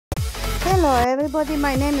Hello everybody,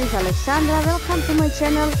 my name is Alexandra. Welcome to my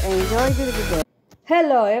channel. Enjoy the video.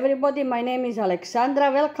 Hello everybody, my name is Alexandra.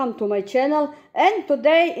 Welcome to my channel. And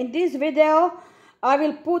today in this video I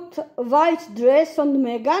will put white dress on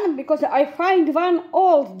Megan because I find one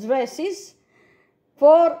old dresses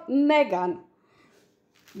for Megan.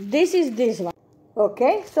 This is this one.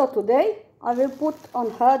 Okay, so today I will put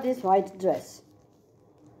on her this white dress.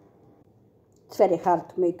 It's very hard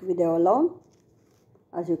to make video alone,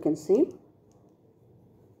 as you can see,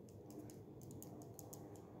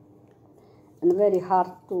 and very hard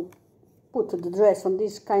to put the dress on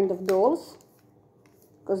this kind of dolls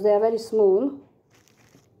because they are very small.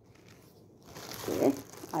 Okay,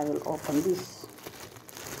 I will open this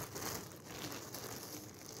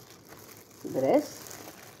dress.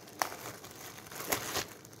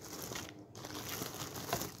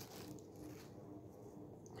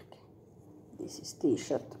 Okay. This is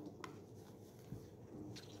t-shirt.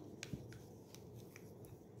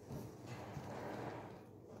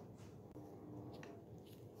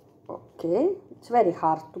 Okay, it's very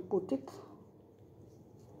hard to put it.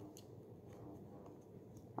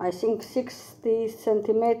 I think 60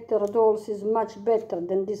 centimeter dolls is much better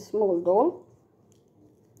than this small doll.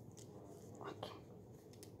 Okay.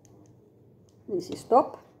 This is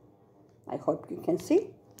top. I hope you can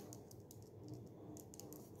see.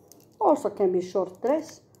 Also can be short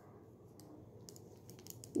dress.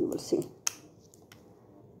 You will see.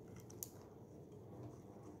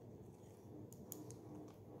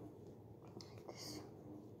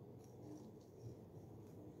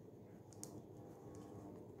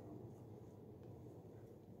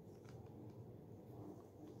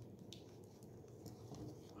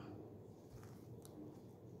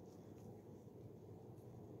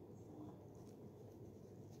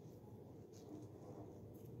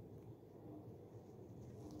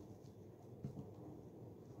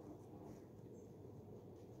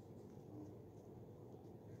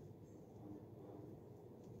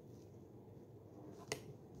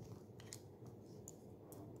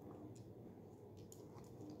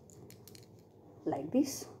 Like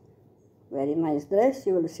this, very nice dress.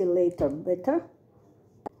 You will see later better.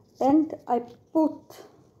 And I put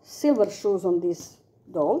silver shoes on this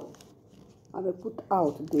doll. I will put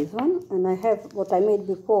out this one, and I have what I made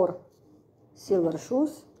before, silver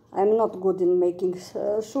shoes. I'm not good in making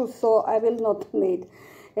shoes, so I will not make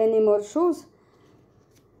any more shoes.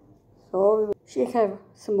 So she have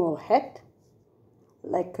small hat,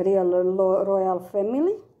 like real royal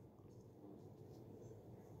family.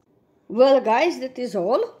 Well guys, that is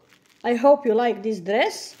all. I hope you like this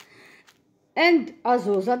dress and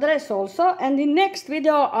Azusa dress also, and in next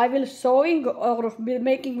video I will sewing or be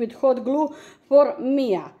making with hot glue for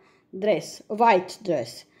Mia dress, white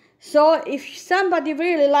dress. So if somebody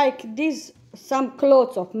really like this, some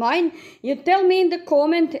clothes of mine, you tell me in the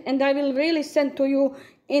comment and I will really send to you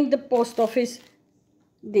in the post office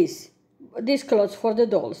these clothes for the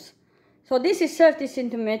dolls. So this is 30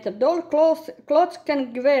 centimeter doll. Clothes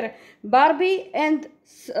can wear Barbie and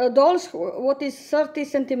dolls what is 30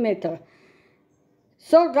 centimeter.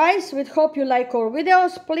 So guys, we hope you like our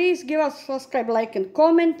videos. Please give us subscribe, like and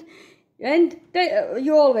comment. And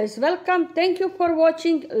you always welcome. Thank you for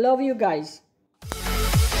watching. Love you guys.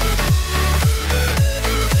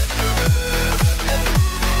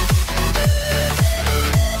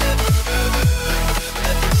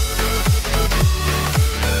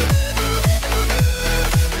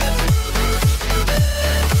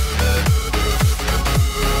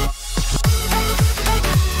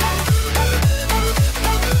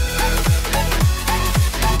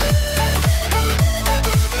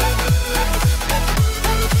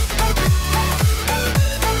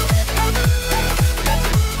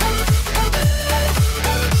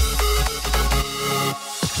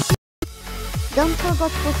 Don't forget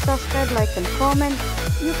to subscribe, like and comment.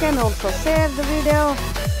 You can also share the video.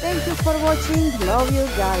 Thank you for watching. Love you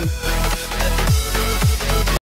guys.